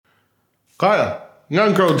Kaya,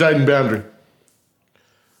 Nyankro Jayden Boundry.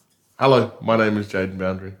 Hello, my name is Jayden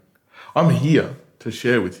Boundry. I'm here to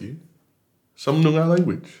share with you some Noongar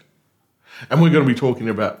language. And we're going to be talking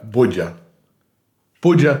about Boodja.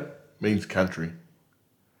 Boodja means country.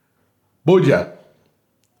 Boodja.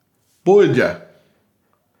 Boodja.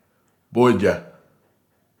 Boodja.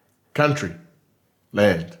 Country.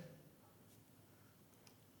 Land.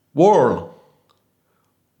 World.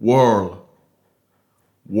 World.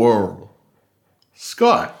 World.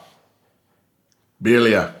 Sky.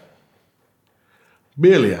 Belia.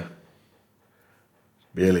 Belia.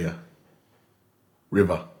 Belia.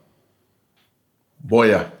 River.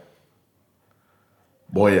 Boya.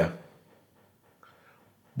 Boya.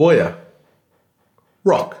 Boya.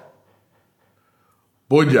 Rock.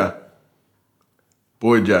 Boodja.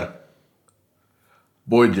 Boodja.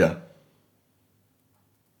 Boodja.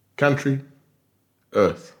 Country.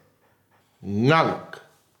 Earth. Ngank.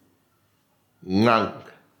 Ngank.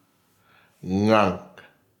 Ngank.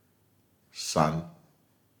 Sun.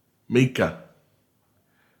 Mika.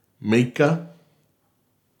 Mika.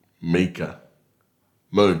 Mika.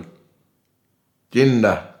 Moon.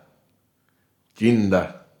 Jinda.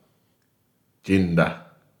 Jinda. Jinda.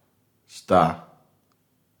 Star.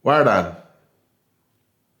 Wardan.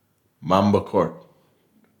 Mamba Court.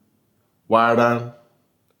 Wardan.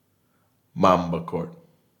 Mamba Court.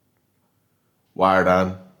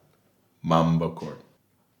 Wardan. Mamba Court.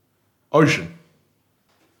 Ocean.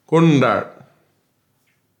 Kundart.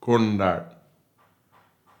 Kundart.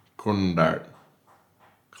 Kundart.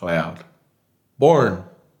 Cloud. Born.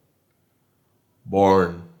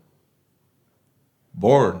 Born.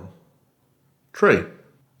 Born. Tree.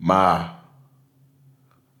 Ma.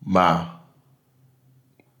 Ma.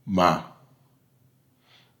 Ma.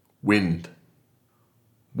 Wind.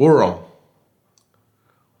 Burong.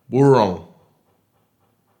 Burong.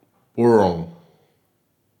 Burong.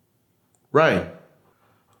 Rain.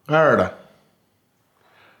 Garda.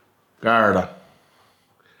 Garda.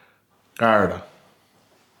 Garda.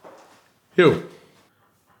 Hill.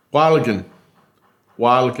 Waangkan.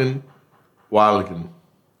 Waangkan. Waangkan.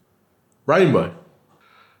 Rainbow.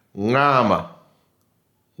 Ngama.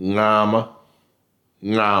 Ngama.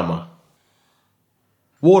 Ngama.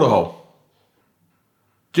 Waterhole.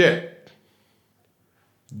 Jet.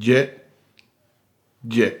 Jet.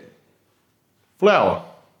 Jet. Flower.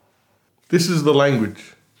 This is the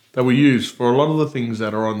language that we use for a lot of the things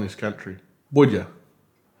that are on this country. Boodja.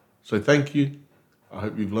 So thank you. I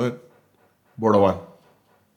hope you've learnt. Boodja Waangkan.